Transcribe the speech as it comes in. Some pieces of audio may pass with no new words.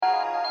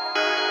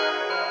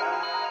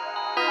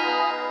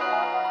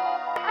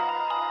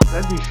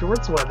That'd be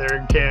shorts weather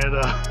in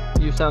Canada.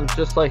 You sound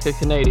just like a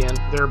Canadian.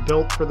 They're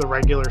built for the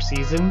regular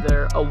season.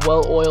 They're a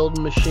well-oiled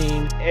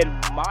machine. In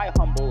my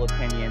humble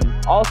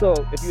opinion. Also,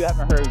 if you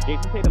haven't heard,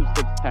 Jason Tatum's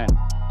 6'10".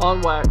 On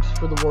wax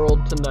for the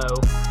world to know.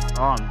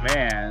 Oh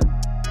man.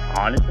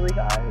 Honestly,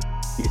 guys,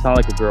 you sound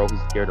like a girl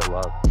who's scared of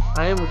love.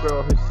 I am a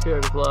girl who's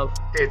scared of love.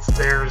 It's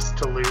theirs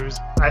to lose.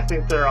 I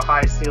think they're a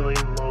high ceiling,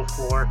 low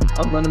floor.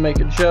 I'm gonna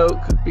make a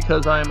joke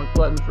because I am a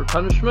glutton for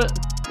punishment.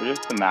 You're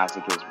just a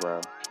masochist,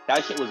 bro.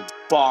 That shit was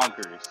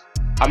bonkers.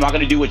 I'm not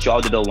gonna do what y'all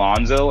did to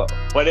Lonzo,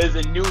 but it's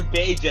a new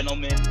day,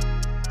 gentlemen.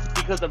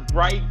 Because the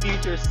bright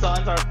future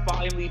suns are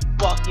finally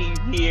fucking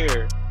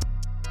here.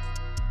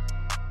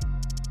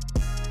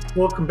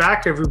 Welcome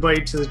back,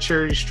 everybody, to the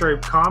Charity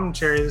Stripe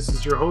Commentary. This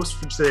is your host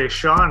for today,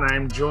 Sean.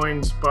 I'm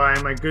joined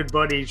by my good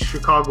buddy,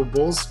 Chicago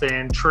Bulls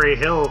fan, Trey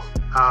Hill.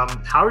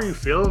 How are you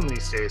feeling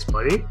these days,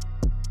 buddy?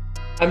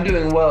 I'm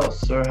doing well,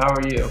 sir. How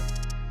are you?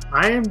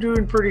 I am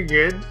doing pretty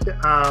good.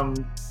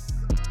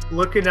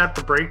 Looking at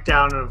the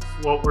breakdown of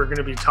what we're going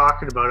to be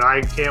talking about,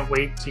 I can't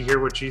wait to hear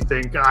what you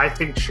think. I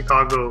think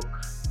Chicago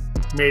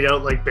made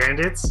out like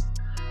bandits,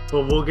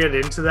 but we'll get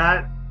into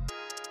that.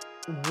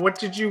 What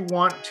did you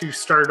want to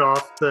start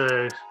off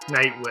the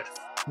night with?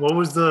 What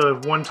was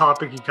the one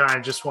topic you kind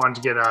of just wanted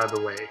to get out of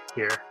the way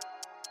here?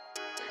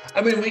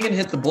 I mean, we can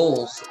hit the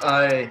Bulls.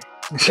 They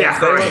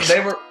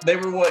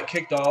were what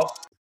kicked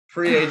off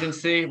free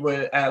agency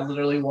at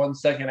literally 1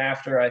 second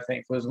after, I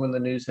think, was when the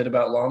news hit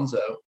about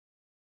Lonzo.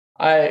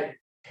 I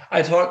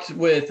talked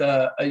with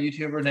a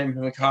YouTuber named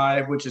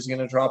Makai, which is going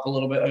to drop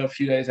a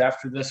few days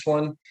after this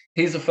one.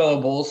 He's a fellow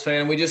Bulls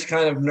fan. We just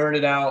kind of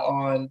nerded out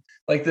on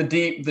like the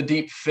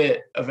deep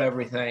fit of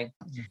everything,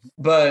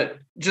 but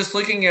just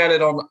looking at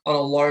it on a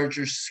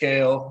larger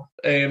scale.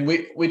 And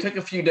we took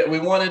a few days. We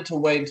wanted to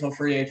wait until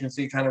free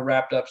agency kind of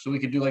wrapped up so we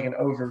could do like an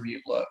overview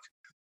look.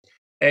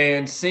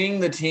 And seeing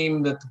the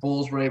team that the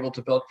Bulls were able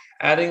to build,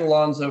 adding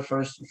Lonzo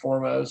first and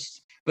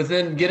foremost. But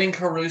then getting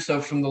Caruso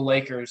from the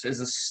Lakers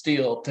is a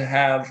steal to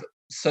have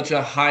such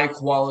a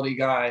high-quality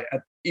guy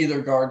at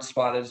either guard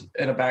spot as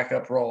in a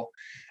backup role.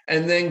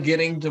 And then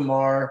getting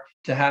DeMar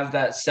to have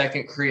that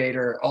second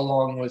creator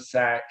along with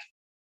Zach.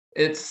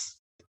 AK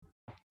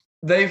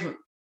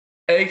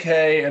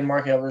and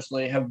Mark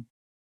Eversley have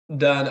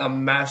done a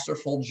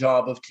masterful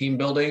job of team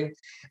building.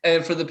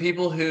 And for the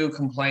people who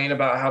complain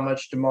about how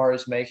much DeMar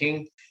is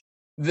making,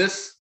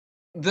 this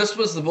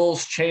was the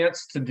Bulls'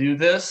 chance to do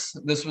this.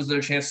 This was their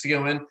chance to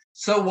go in.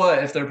 So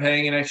what if they're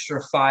paying an extra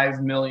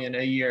 $5 million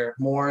a year,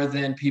 more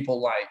than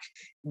people like?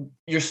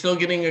 You're still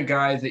getting a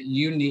guy that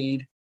you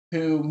need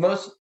who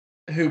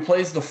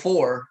plays the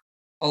 4.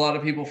 A lot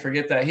of people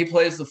forget that. He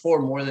plays the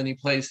 4 more than he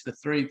plays the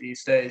 3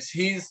 these days.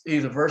 He's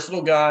a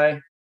versatile guy.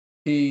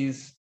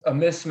 He's a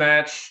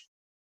mismatch.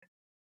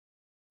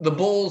 The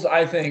Bulls,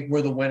 I think,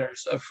 were the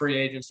winners of free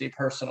agency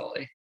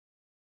personally.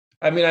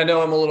 I mean, I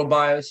know I'm a little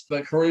biased,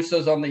 but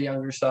Caruso's on the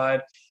younger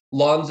side.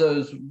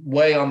 Lonzo's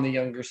way on the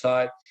younger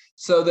side.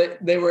 So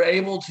they were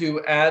able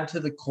to add to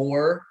the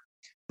core,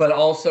 but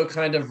also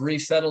kind of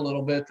reset a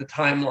little bit the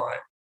timeline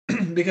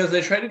because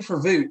they traded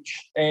for Vooch,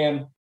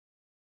 and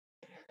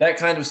that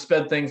kind of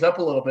sped things up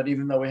a little bit,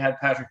 even though we had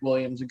Patrick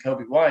Williams and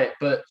Kobe White.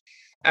 But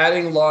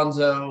adding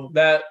Lonzo,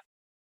 that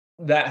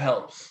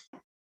helps.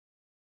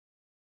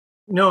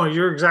 No,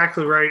 you're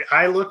exactly right.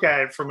 I look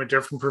at it from a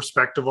different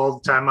perspective all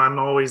the time. I'm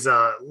always,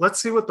 let's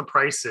see what the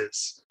price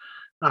is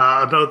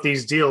about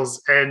these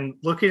deals. And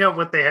looking at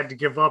what they had to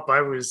give up,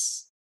 I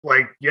was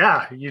like,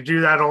 yeah, you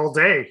do that all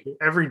day,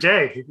 every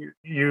day.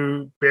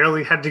 You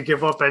barely had to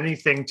give up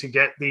anything to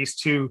get these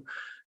two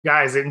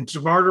guys. And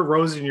DeMar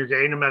DeRozan, you're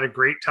getting him at a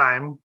great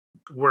time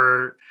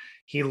where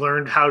he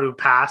learned how to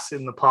pass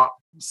in the pop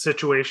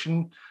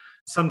situation.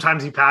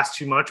 Sometimes he passed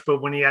too much,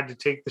 but when he had to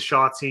take the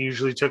shots, he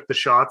usually took the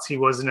shots. He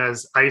wasn't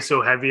as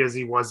ISO heavy as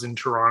he was in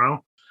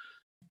Toronto.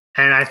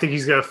 And I think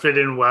he's going to fit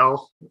in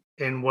well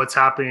in what's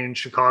happening in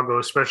Chicago,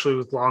 especially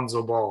with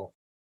Lonzo Ball.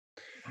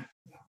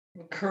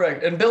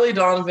 Correct. And Billy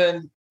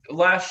Donovan,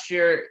 last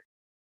year,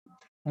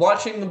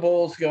 watching the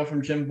Bulls go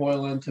from Jim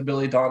Boylan to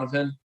Billy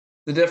Donovan,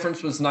 the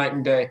difference was night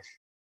and day.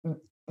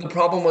 The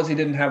problem was he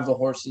didn't have the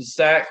horses.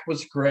 Zach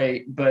was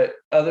great, but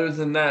other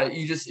than that,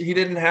 he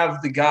didn't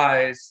have the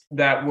guys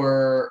that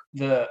were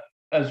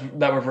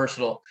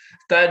versatile.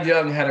 Thad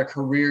Young had a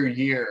career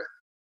year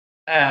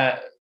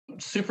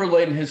super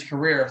late in his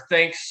career,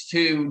 thanks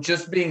to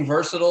just being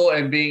versatile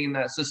and being in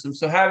that system.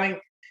 So having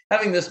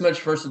this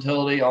much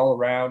versatility all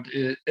around,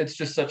 it's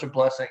just such a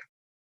blessing.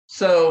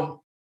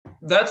 So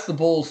that's the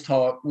Bulls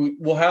talk.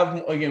 We'll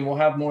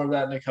have more of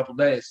that in a couple of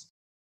days.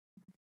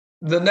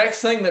 The next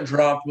thing that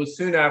dropped was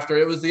soon after.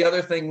 It was the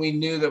other thing we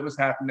knew that was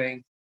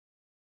happening.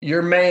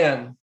 Your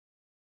man,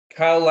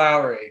 Kyle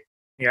Lowry.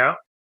 Yeah.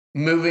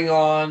 Moving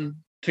on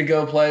to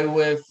go play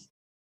with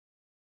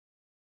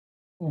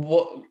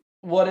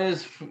what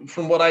is,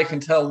 from what I can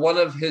tell, one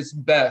of his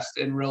best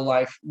real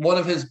life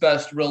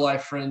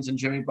friends in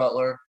Jimmy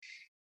Butler.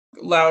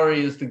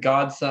 Lowry is the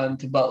godson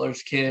to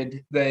Butler's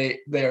kid.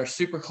 They are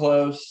super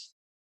close.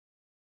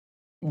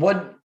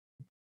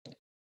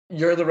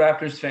 You're the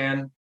Raptors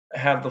fan.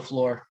 Have the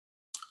floor.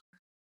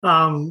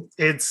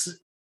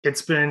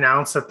 It's been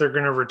announced that they're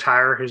going to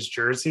retire his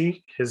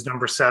jersey, his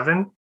number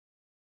 7,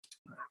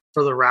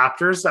 for the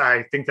Raptors.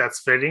 I think that's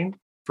fitting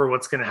for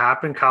what's going to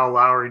happen. Kyle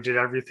Lowry did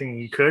everything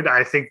he could.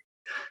 I think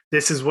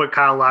this is what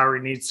Kyle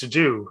Lowry needs to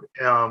do.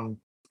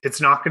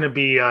 It's not going to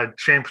be a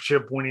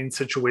championship winning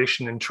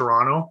situation in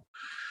Toronto.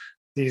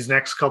 These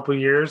next couple of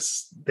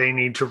years, they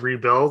need to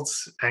rebuild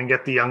and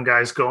get the young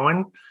guys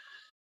going.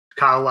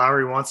 Kyle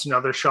Lowry wants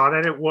another shot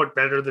at it. What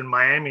better than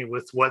Miami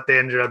with what they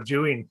ended up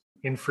doing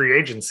in free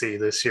agency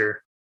this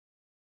year?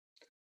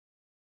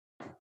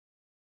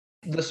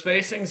 The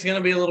spacing is going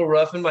to be a little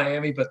rough in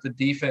Miami, but the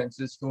defense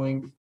is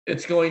going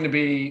to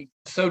be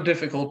so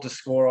difficult to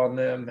score on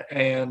them.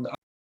 And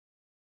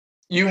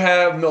you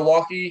have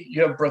Milwaukee,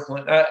 you have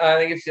Brooklyn. I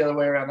think it's the other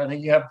way around. I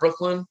think you have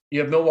Brooklyn, you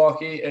have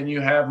Milwaukee, and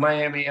you have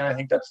Miami, and I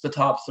think that's the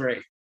top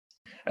 3.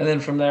 And then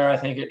from there, I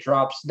think it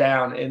drops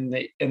down in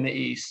the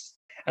East.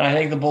 And I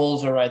think the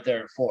Bulls are right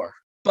there at 4.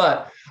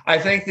 But I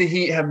think the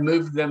Heat have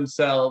moved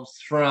themselves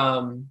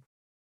from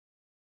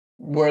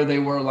where they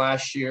were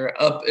last year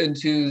up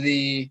into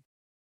the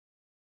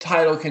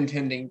title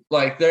contending.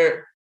 Like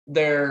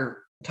they're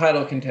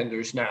title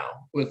contenders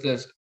now with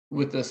this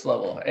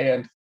level,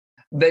 and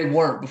they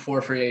weren't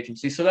before free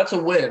agency. So that's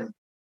a win.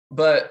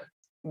 But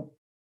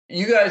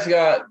you guys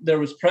there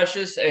was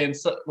Precious and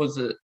was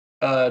it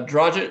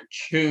Dragic,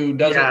 who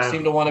doesn't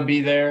seem to want to be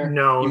there.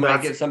 No, you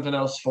might get something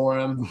else for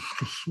him.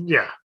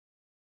 Yeah.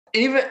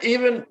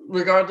 Even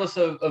regardless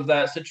of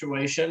that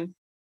situation,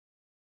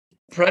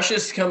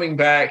 Precious coming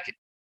back,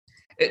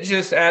 it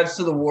just adds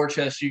to the war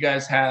chest you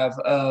guys have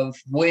of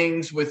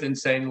wings with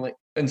insane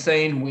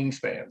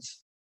wingspans.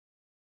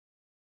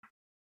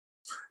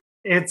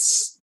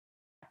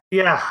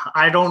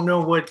 I don't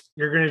know what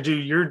you're going to do.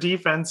 Your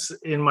defense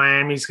in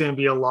Miami is going to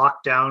be a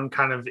lockdown,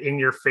 kind of in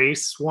your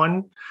face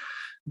one.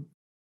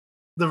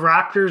 The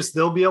Raptors,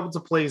 they'll be able to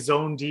play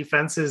zone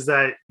defenses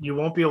that you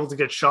won't be able to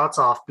get shots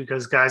off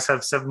because guys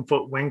have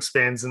 7-foot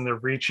wingspans and they're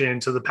reaching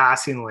into the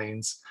passing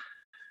lanes.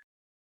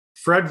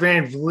 Fred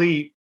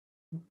VanVleet,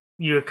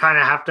 you kind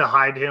of have to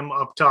hide him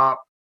up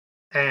top,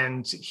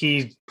 and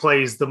he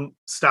plays the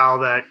style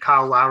that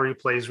Kyle Lowry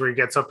plays where he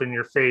gets up in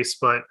your face.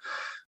 But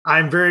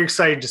I'm very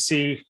excited to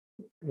see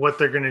what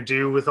they're going to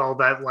do with all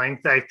that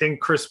length. I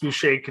think Chris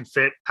Boucher could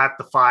fit at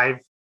the 5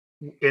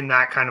 in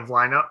that kind of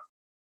lineup.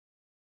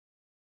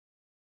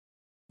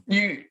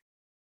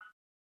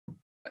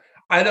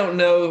 I don't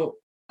know,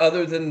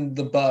 other than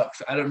the Bucks,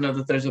 I don't know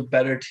that there's a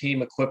better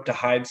team equipped to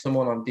hide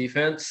someone on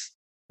defense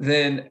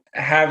than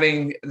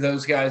having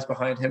those guys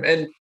behind him.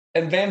 And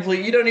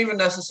VanVleet, you don't even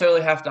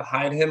necessarily have to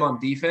hide him on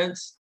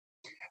defense.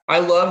 I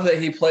love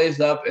that he plays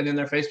up and in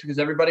their face because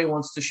everybody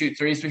wants to shoot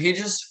threes, but he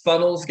just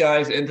funnels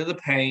guys into the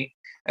paint.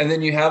 And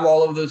then you have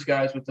all of those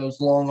guys with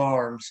those long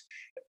arms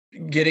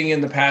getting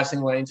in the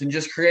passing lanes and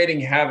just creating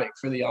havoc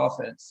for the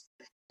offense.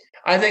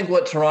 I think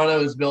what Toronto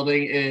is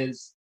building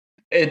is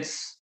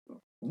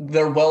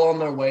they're well on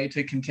their way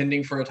to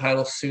contending for a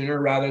title sooner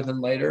rather than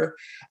later.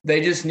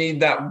 They just need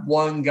that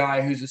one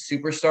guy who's a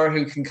superstar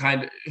who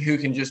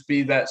can just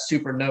be that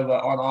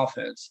supernova on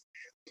offense.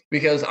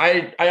 Because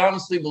I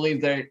honestly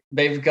believe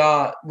they've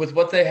got, with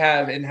what they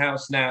have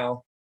in-house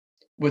now,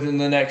 within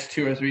the next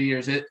 2 or 3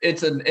 years,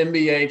 it's an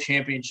NBA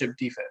championship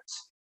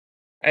defense.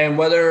 And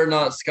whether or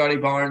not Scotty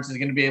Barnes is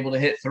going to be able to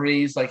hit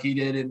threes like he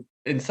did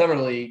in Summer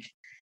League,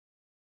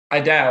 I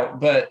doubt.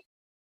 But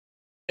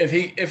if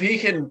he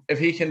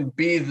can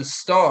be the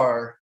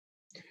star,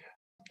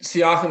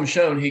 Siakam's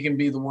shown he can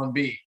be the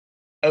 1B.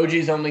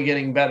 OG's only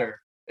getting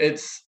better.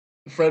 It's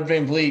Fred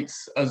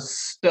VanVleet's a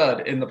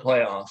stud in the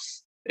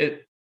playoffs.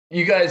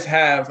 You guys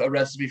have a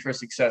recipe for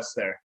success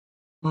there.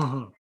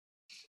 Mm-hmm.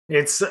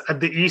 It's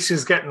the East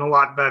is getting a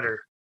lot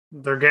better.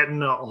 They're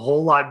getting a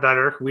whole lot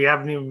better. We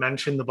haven't even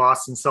mentioned the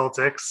Boston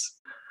Celtics.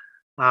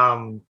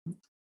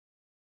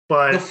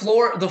 But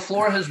the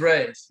floor has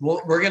raised.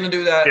 We're going to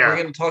do that. Yeah. We're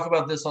going to talk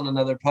about this on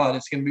another pod.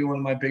 It's going to be one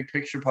of my big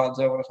picture pods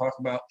I want to talk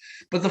about.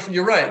 But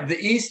you're right. The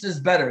East is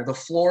better. The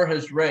floor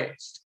has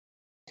raised.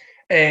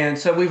 And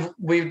so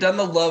we've done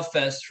the love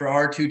fest for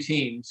our 2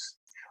 teams.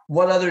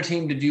 What other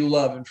team did you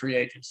love in free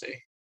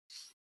agency?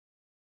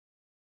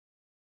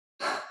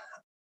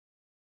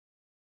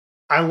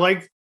 I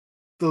like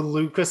the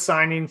Luka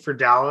signing for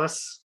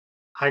Dallas.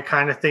 I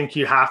kind of think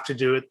you have to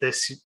do it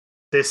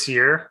this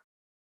year.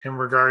 In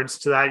regards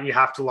to that, you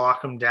have to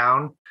lock him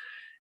down.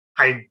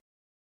 I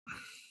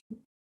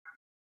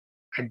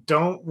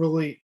don't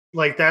really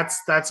like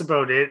that's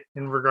about it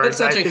in regards.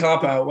 That's such a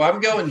cop out. Well, I'm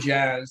going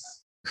Jazz.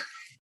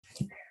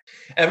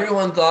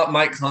 Everyone thought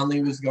Mike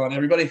Conley was gone.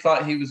 Everybody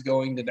thought he was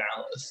going to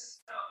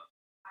Dallas,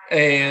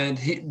 and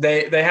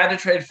they had to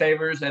trade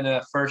Favors and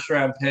a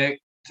first-round pick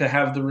to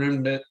have the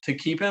room to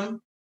keep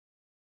him.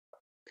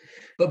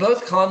 But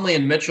both Conley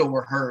and Mitchell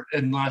were hurt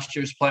in last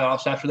year's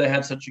playoffs after they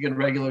had such a good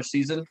regular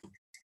season.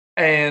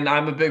 And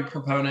I'm a big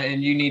proponent,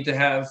 and you need to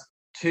have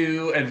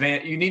two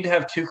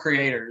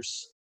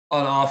creators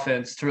on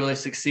offense to really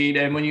succeed.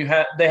 And when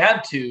they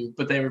had 2,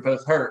 but they were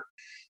both hurt.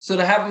 So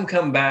to have him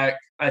come back,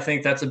 I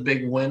think that's a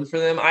big win for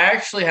them. I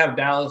actually have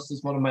Dallas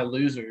as one of my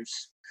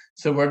losers.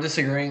 So we're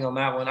disagreeing on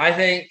that one. I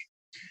think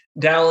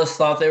Dallas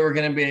thought they were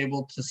going to be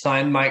able to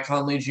sign Mike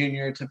Conley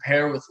Jr. to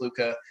pair with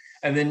Luka,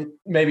 and then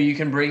maybe you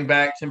can bring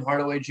back Tim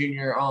Hardaway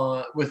Jr.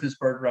 on with his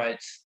bird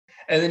rights,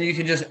 and then you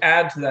can just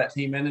add to that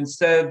team. And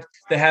instead,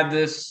 they had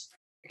this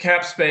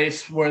cap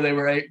space where they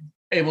were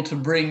able to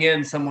bring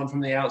in someone from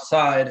the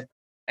outside,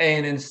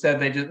 and instead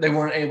they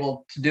weren't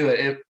able to do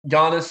it.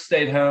 Giannis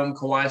stayed home,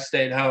 Kawhi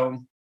stayed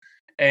home,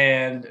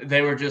 and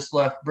they were just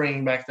left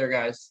bringing back their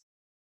guys.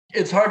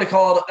 It's hard to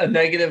call it a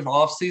negative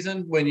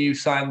offseason when you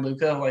sign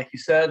Luka, like you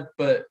said,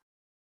 but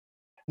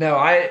no,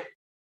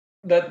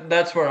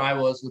 that's where I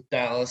was with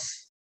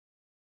Dallas.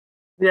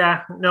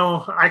 Yeah,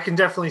 no, I can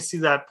definitely see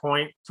that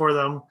point for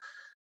them.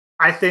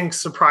 I think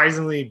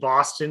surprisingly,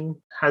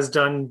 Boston has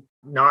done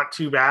not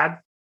too bad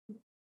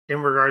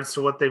in regards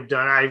to what they've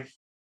done.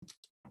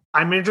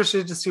 I'm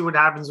interested to see what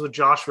happens with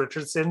Josh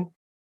Richardson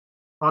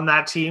on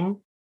that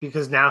team,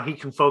 because now he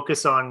can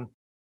focus on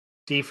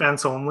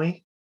defense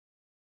only.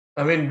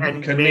 I mean,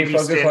 And couldn't he maybe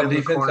focus stand on in the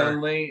defense corner.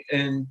 only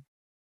in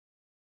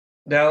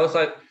Dallas?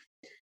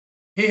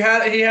 He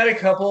had a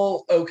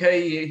couple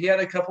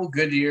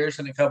good years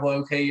and a couple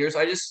okay years.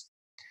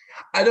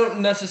 I don't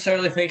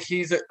necessarily think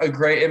he's a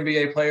great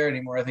NBA player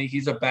anymore. I think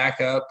he's a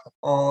backup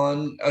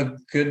on a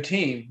good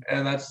team,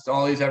 and that's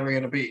all he's ever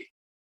going to be.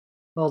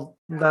 Well,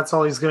 that's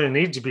all he's going to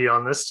need to be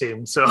on this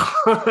team. So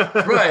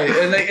Right,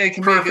 and it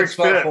can be a good Perfect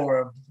spot fit.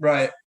 for him.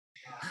 Right.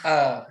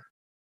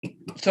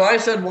 So I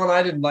said one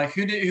I didn't like.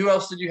 Who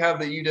else did you have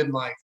that you didn't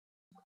like?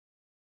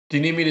 Do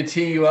you need me to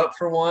tee you up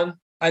for one?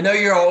 I know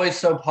you're always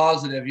so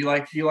positive. You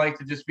like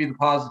to just be the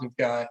positive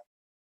guy.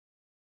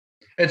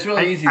 It's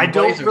really easy. I The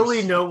don't Blazers.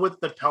 really know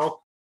what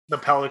the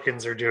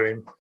Pelicans are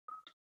doing.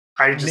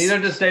 Neither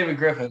does David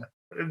Griffin.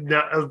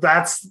 No,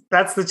 that's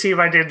the team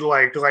I didn't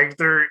like. Like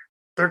they're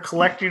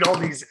collecting all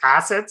these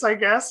assets, I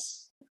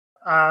guess.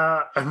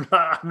 I'm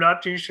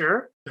not too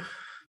sure.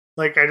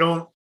 Like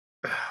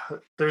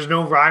there's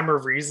no rhyme or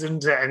reason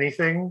to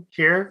anything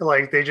here.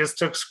 Like they just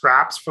took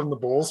scraps from the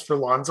Bulls for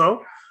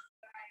Lonzo.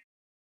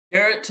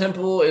 Garrett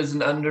Temple is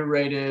an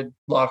underrated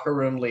locker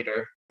room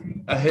leader.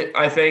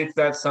 I think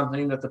that's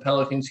something that the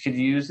Pelicans could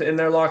use in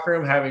their locker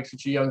room, having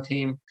such a young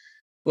team.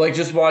 Like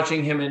just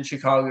watching him in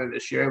Chicago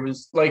this year, it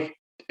was like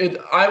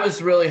I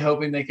was really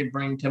hoping they could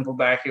bring Temple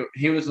back.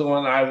 He was the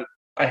one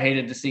I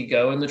hated to see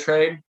go in the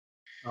trade.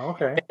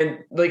 Okay. And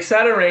like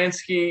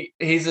Satoransky,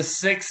 he's a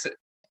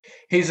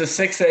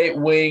 6'8"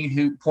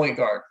 wing point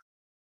guard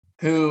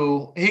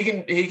who he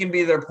can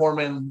be their poor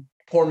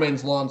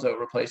man's Lonzo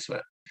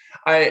replacement.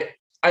 I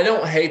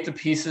don't hate the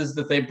pieces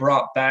that they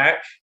brought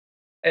back.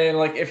 And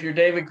like if you're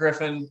David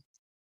Griffin,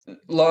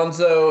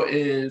 Lonzo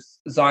is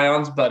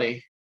Zion's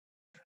buddy.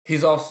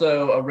 He's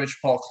also a Rich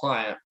Paul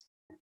client.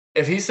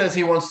 If he says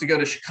he wants to go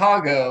to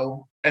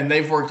Chicago and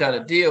they've worked out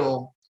a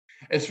deal,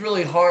 it's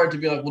really hard to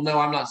be like, well, no,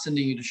 I'm not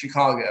sending you to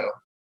Chicago.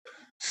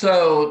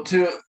 So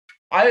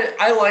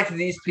I like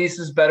these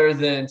pieces better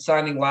than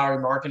signing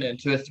Lauri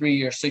Markkanen to a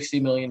 3-year,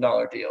 $60 million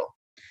deal.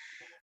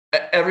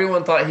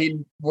 Everyone thought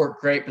he'd work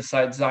great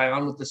besides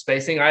Zion with the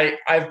spacing.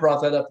 I've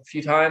brought that up a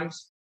few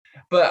times,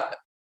 but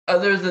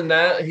other than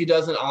that, he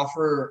doesn't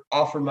offer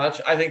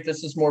much. I think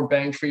this is more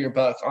bang for your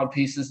buck on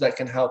pieces that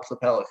can help the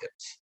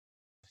Pelicans.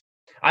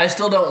 I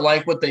still don't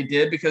like what they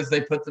did because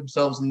they put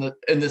themselves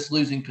in this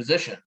losing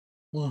position.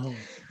 Mm-hmm.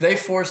 They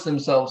forced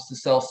themselves to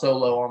sell so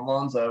low on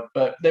Lonzo,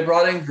 but they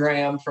brought in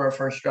Graham for a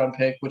first-round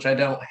pick, which I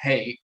don't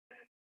hate.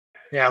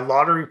 Yeah,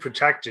 lottery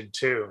protected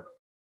too.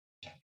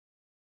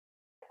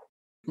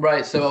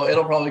 Right, so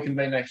it'll probably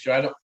convey next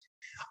year.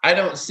 I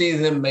don't see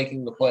them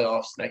making the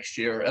playoffs next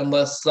year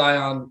unless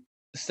Zion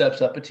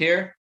steps up a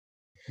tier.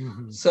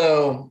 Mm-hmm.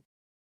 So,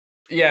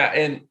 yeah,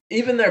 and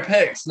even their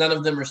picks, none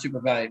of them are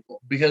super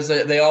valuable because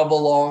they all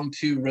belong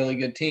to really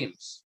good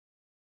teams.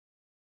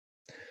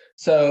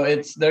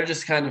 So they're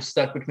just kind of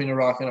stuck between a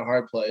rock and a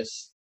hard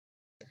place.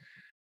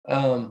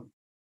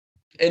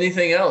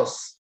 Anything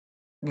else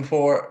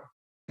before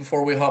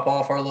we hop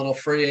off our little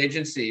free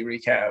agency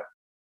recap?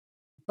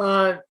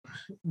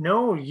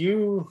 No,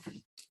 you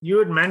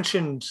had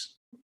mentioned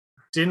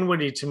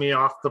Dinwiddie to me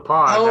off the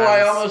pod. Oh,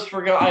 I almost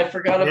forgot. I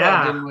forgot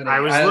about Dinwiddie. I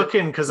was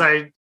looking because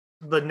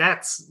the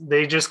Nets,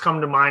 they just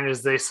come to mind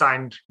as they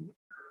signed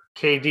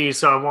KD,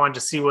 so I wanted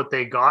to see what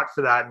they got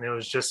for that, and it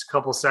was just a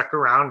couple second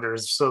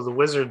rounders. So the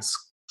Wizards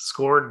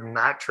scored in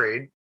that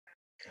trade.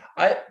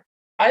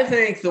 I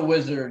think the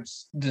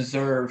Wizards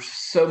deserve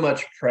so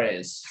much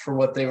praise for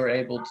what they were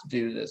able to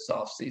do this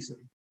offseason.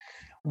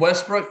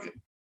 Westbrook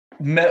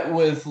met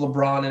with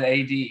LeBron and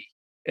AD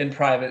in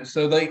private,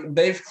 so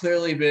they've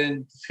clearly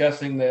been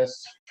discussing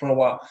this for a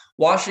while.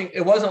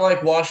 It wasn't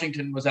like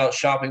Washington was out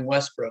shopping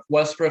Westbrook.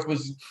 Westbrook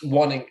was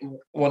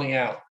wanting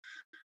out,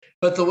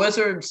 but the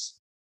Wizards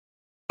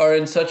are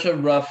in such a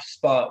rough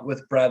spot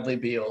with Bradley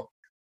Beal.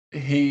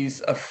 He's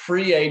a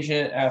free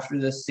agent after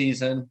this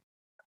season.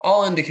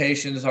 All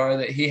indications are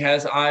that he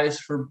has eyes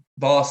for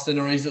Boston,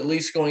 or he's at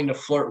least going to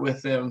flirt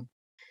with them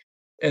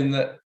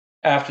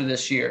after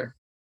this year.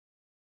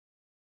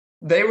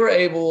 they were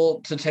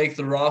able to take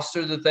the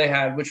roster that they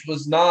had, which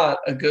was not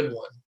a good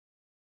one,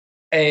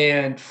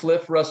 and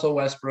flip Russell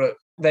Westbrook.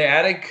 They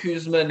added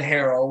Kuzma and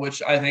Harrell,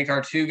 which I think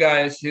are two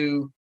guys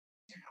who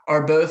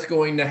are both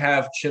going to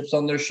have chips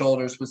on their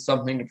shoulders with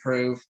something to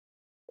prove.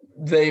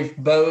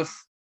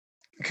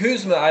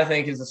 Kuzma, I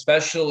think, is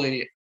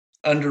especially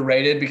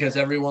underrated because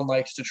everyone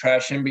likes to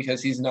trash him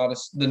because he's not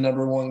the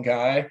number one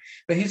guy,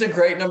 but he's a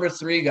great number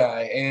 3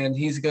 guy, and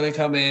he's going to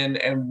come in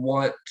and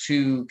want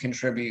to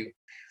contribute.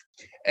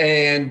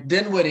 And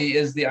Dinwiddie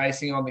is the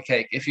icing on the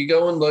cake. If you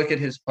go and look at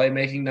his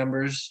playmaking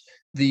numbers,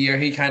 the year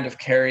he kind of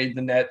carried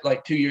the net,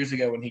 like 2 years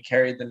ago when he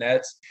carried the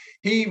Nets,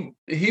 he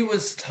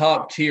was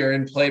top tier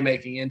in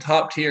playmaking and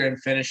top tier in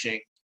finishing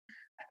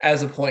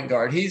as a point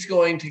guard. He's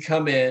going to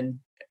come in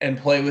and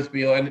play with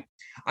Beal, and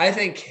I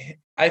think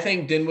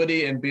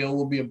Dinwiddie and Beal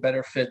will be a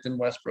better fit than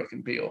Westbrook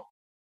and Beal.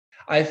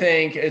 I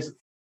think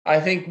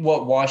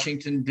what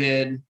Washington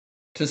did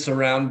to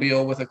surround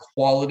Beal with a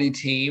quality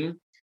team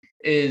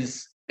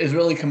is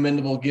really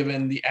commendable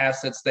given the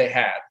assets they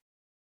had.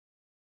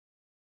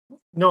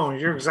 No,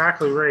 you're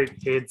exactly right.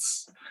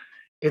 It's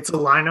a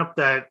lineup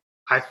that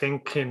I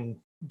think can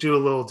do a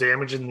little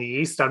damage in the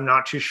East. I'm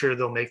not too sure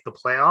they'll make the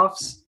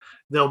playoffs.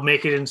 They'll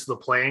make it into the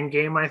playing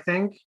game, I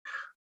think.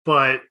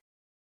 But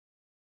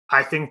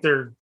I think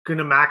they're going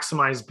to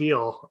maximize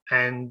Beal,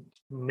 and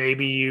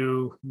maybe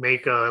you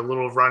make a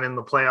little run in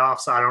the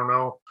playoffs. I don't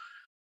know.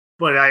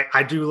 But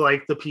I do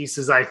like the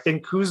pieces. I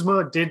think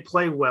Kuzma did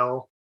play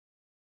well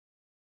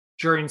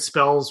during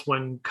spells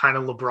when kind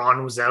of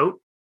LeBron was out.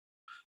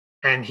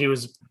 And he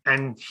was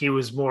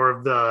more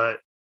of the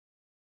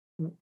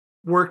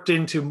worked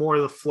into more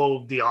of the flow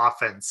of the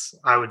offense,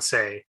 I would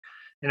say.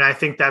 And I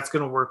think that's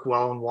going to work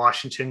well in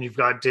Washington. You've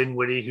got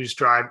Dinwiddie who's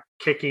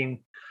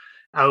kicking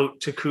out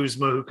to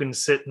Kuzma, who can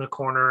sit in the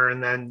corner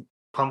and then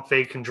pump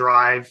fake and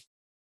drive.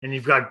 And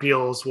you've got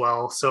Beal as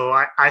well. So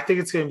I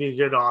think it's going to be a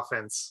good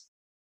offense.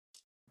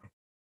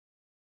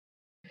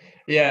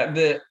 Yeah,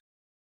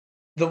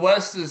 the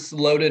West is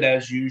loaded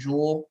as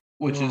usual,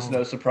 which is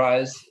no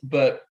surprise.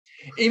 But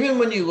even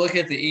when you look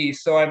at the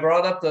East, so I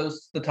brought up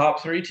the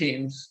top 3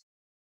 teams,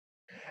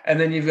 and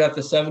then you've got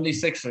the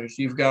 76ers,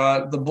 you've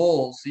got the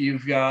Bulls,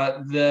 you've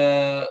got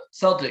the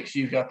Celtics,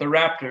 you've got the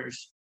Raptors,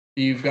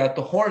 you've got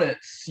the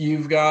Hornets,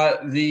 you've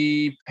got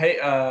the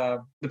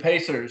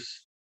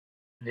Pacers,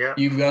 yeah,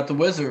 you've got the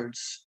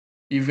Wizards,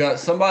 you've got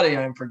somebody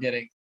I'm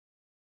forgetting.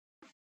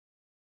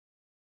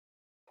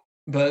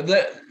 But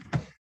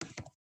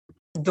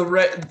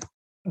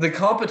the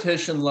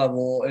competition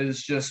level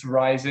is just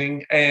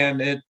rising,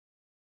 and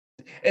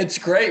it's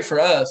great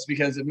for us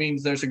because it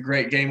means there's a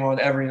great game on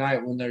every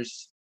night when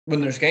there's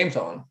games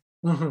on.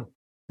 Mm-hmm.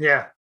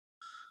 Yeah,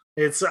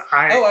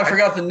 I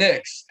forgot the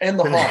Knicks and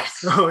the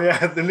Hawks. Oh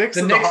yeah, the Knicks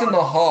and the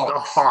Hawks. The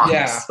Hawks.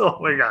 Yeah. Oh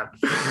my god.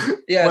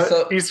 Yeah.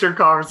 So Eastern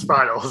Conference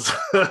Finals.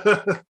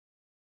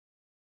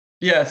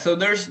 Yeah. So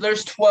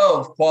there's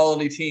 12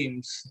 quality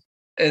teams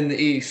in the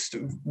East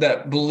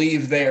that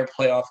believe they are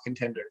playoff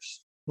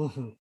contenders.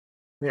 Mm-hmm.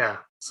 Yeah.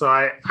 So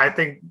I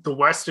think the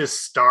West is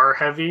star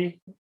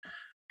heavy,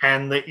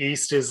 and the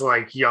East is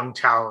like young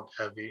talent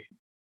heavy.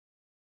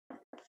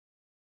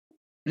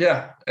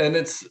 Yeah, and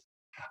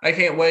I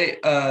can't wait.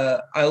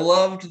 I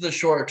loved the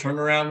short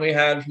turnaround we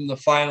had from the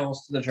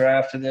finals to the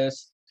draft to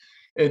this.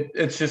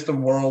 It's just a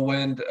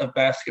whirlwind of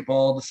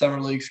basketball. The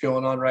summer league's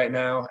going on right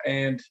now,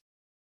 and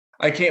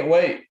I can't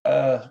wait.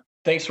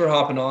 Thanks for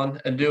hopping on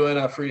and doing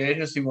a free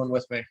agency one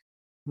with me.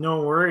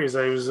 No worries.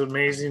 It was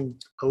amazing.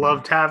 I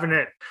loved having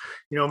it.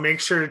 Make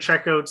sure to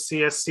check out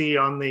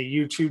CSC on the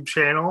YouTube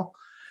channel.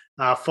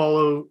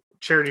 Follow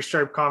Charity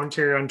Stripe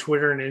Commentary on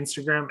Twitter and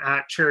Instagram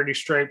at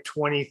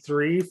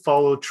CharityStripe23.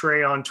 Follow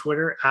Trey on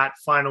Twitter at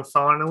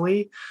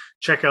FinalFinally.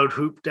 Check out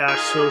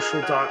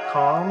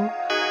hoop-social.com.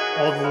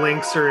 All the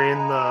links are in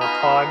the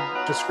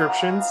pod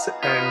descriptions.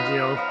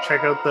 And,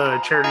 check out the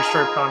Charity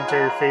Stripe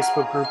Commentary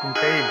Facebook group and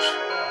page.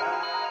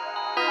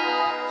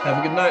 Have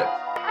a good night.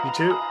 You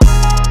too.